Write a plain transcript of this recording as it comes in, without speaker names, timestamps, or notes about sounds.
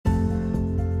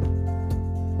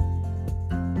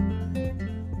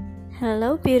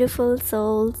Hello, beautiful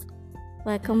souls.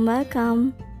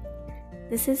 Welcome.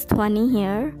 This is Twani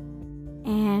here,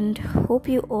 and hope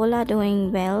you all are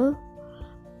doing well.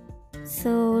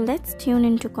 So, let's tune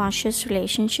into Cautious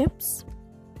Relationships.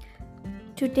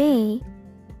 Today,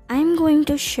 I'm going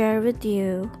to share with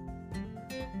you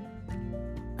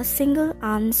a single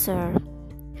answer,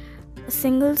 a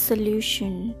single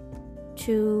solution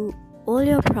to all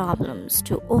your problems,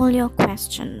 to all your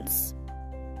questions.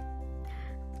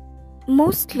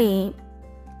 Mostly,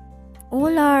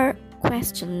 all our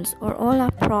questions or all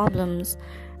our problems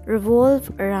revolve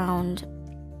around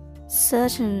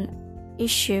certain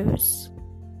issues,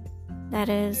 that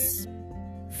is,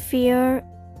 fear,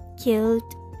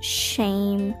 guilt,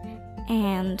 shame,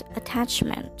 and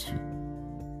attachment.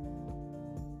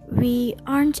 We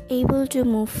aren't able to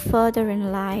move further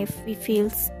in life. We feel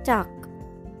stuck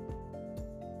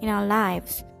in our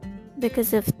lives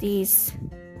because of these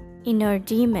inner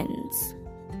demons,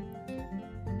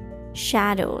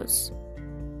 shadows,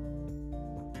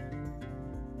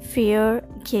 fear,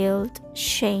 guilt,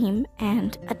 shame,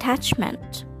 and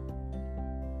attachment.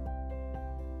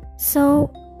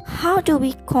 So, how do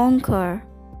we conquer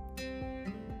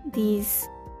these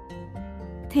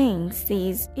things,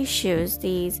 these issues,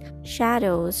 these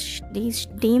shadows, these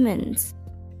demons?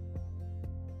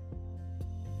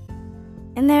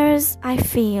 And there is, I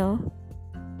feel,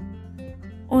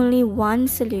 only one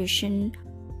solution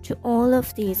to all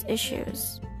of these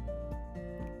issues,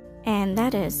 and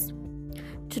that is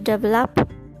to develop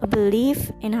a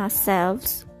belief in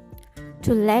ourselves,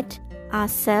 to let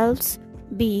ourselves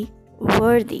be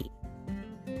worthy.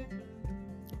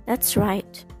 That's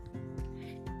right.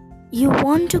 You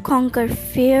want to conquer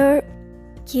fear,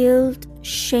 guilt,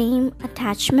 shame,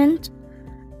 attachment?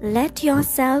 Let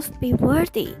yourself be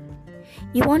worthy.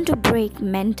 You want to break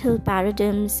mental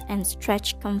paradigms and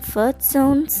stretch comfort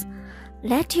zones?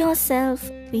 Let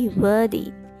yourself be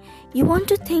worthy. You want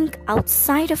to think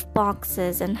outside of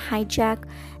boxes and hijack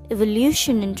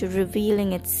evolution into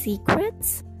revealing its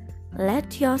secrets?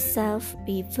 Let yourself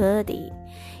be worthy.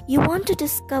 You want to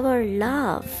discover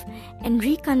love and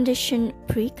recondition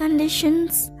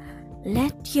preconditions?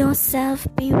 Let yourself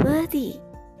be worthy.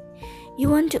 You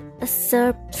want to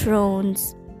usurp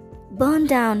thrones, burn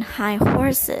down high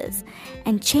horses,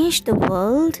 and change the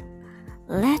world?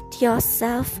 Let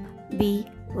yourself be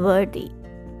worthy.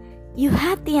 You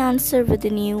had the answer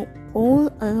within you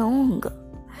all along.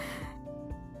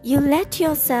 You let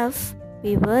yourself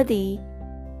be worthy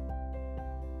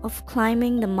of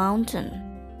climbing the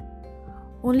mountain,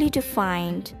 only to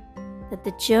find that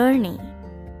the journey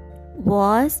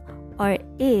was or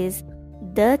is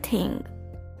the thing.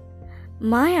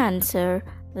 My answer,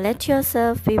 let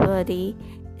yourself be worthy,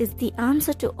 is the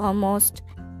answer to almost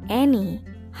any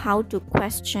how-to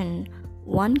question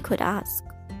one could ask.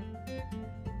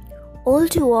 All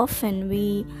too often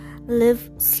we live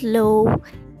slow,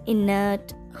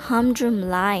 inert, humdrum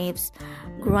lives,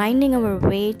 grinding our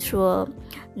way through a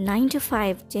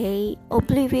 9-to-5 day,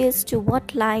 oblivious to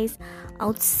what lies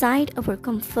outside our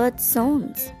comfort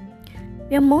zones.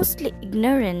 We are mostly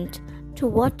ignorant to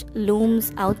what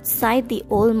looms outside the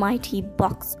almighty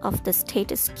box of the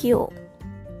status quo.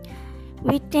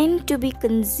 We tend to be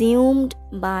consumed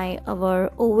by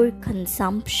our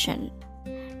overconsumption.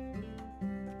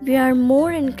 We are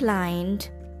more inclined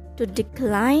to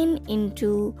decline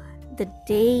into the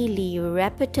daily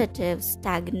repetitive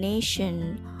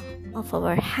stagnation of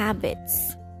our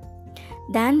habits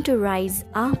than to rise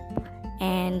up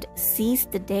and seize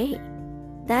the day.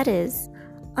 That is,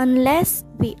 unless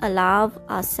we allow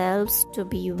ourselves to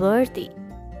be worthy.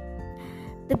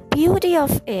 The beauty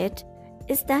of it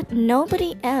is that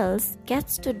nobody else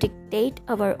gets to dictate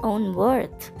our own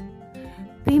worth.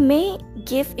 We may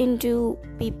give into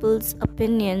people's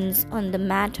opinions on the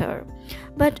matter,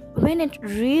 but when it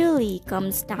really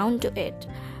comes down to it,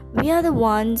 we are the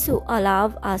ones who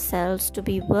allow ourselves to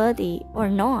be worthy or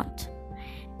not.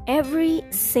 Every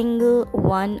single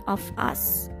one of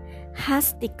us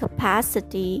has the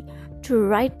capacity to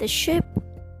right the ship.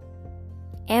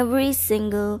 Every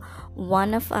single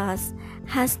one of us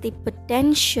has the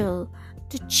potential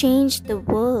to change the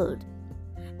world.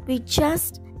 We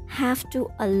just have to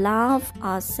allow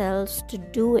ourselves to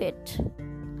do it.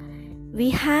 We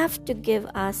have to give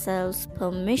ourselves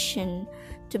permission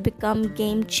to become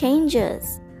game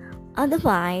changers.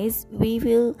 Otherwise, we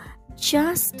will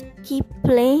just keep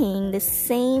playing the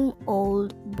same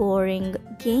old boring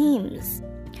games.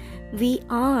 We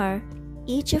are,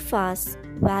 each of us,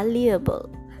 valuable.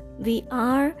 We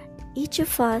are, each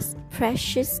of us,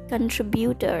 precious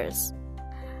contributors.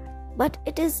 But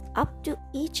it is up to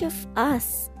each of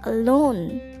us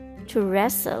alone to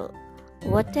wrestle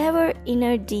whatever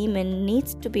inner demon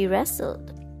needs to be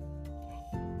wrestled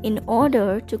in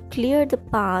order to clear the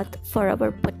path for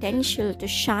our potential to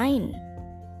shine.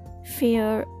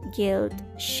 Fear, guilt,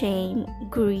 shame,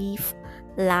 grief,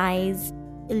 lies,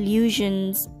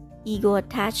 illusions, ego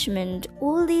attachment,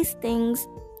 all these things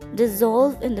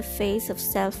dissolve in the face of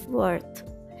self-worth.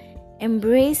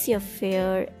 Embrace your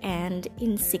fear and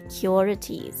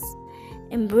insecurities.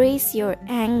 Embrace your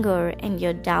anger and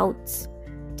your doubts.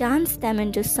 Dance them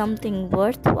into something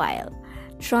worthwhile.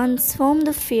 Transform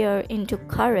the fear into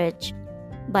courage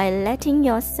by letting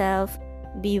yourself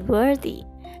be worthy.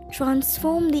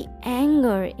 Transform the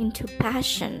anger into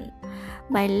passion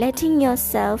by letting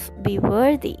yourself be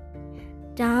worthy.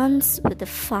 Dance with the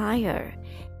fire.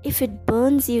 If it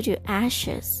burns you to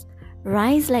ashes,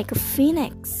 rise like a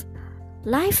phoenix.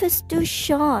 Life is too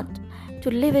short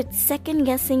to live it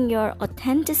second-guessing your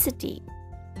authenticity.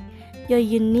 Your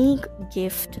unique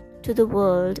gift to the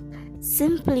world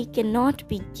simply cannot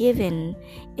be given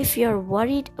if you're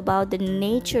worried about the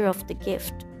nature of the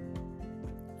gift.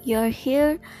 You're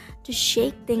here to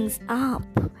shake things up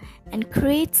and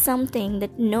create something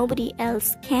that nobody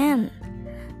else can.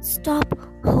 Stop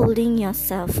holding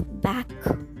yourself back.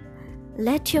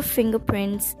 Let your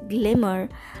fingerprints glimmer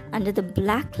under the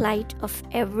black light of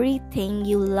everything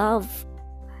you love.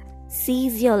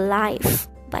 Seize your life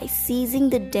by seizing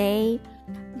the day,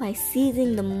 by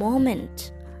seizing the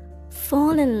moment.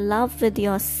 Fall in love with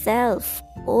yourself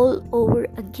all over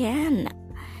again.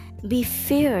 Be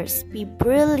fierce, be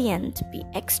brilliant, be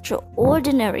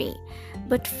extraordinary.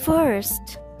 But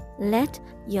first, let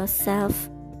yourself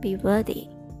be worthy.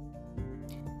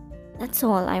 That's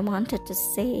all I wanted to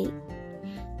say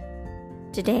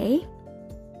today.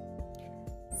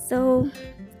 So,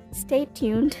 stay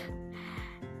tuned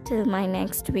till my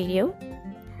next video.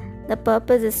 The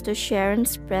purpose is to share and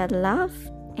spread love.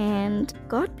 And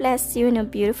God bless you in a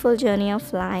beautiful journey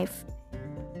of life.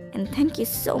 And thank you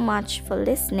so much for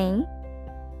listening.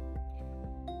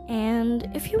 And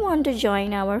if you want to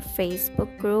join our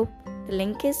Facebook group, the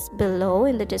link is below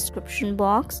in the description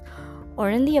box or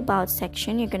in the About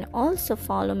section. You can also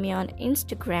follow me on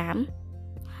Instagram,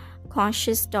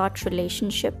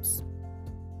 conscious.relationships.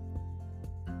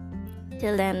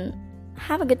 Till then,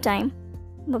 have a good time.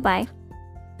 Bye-bye.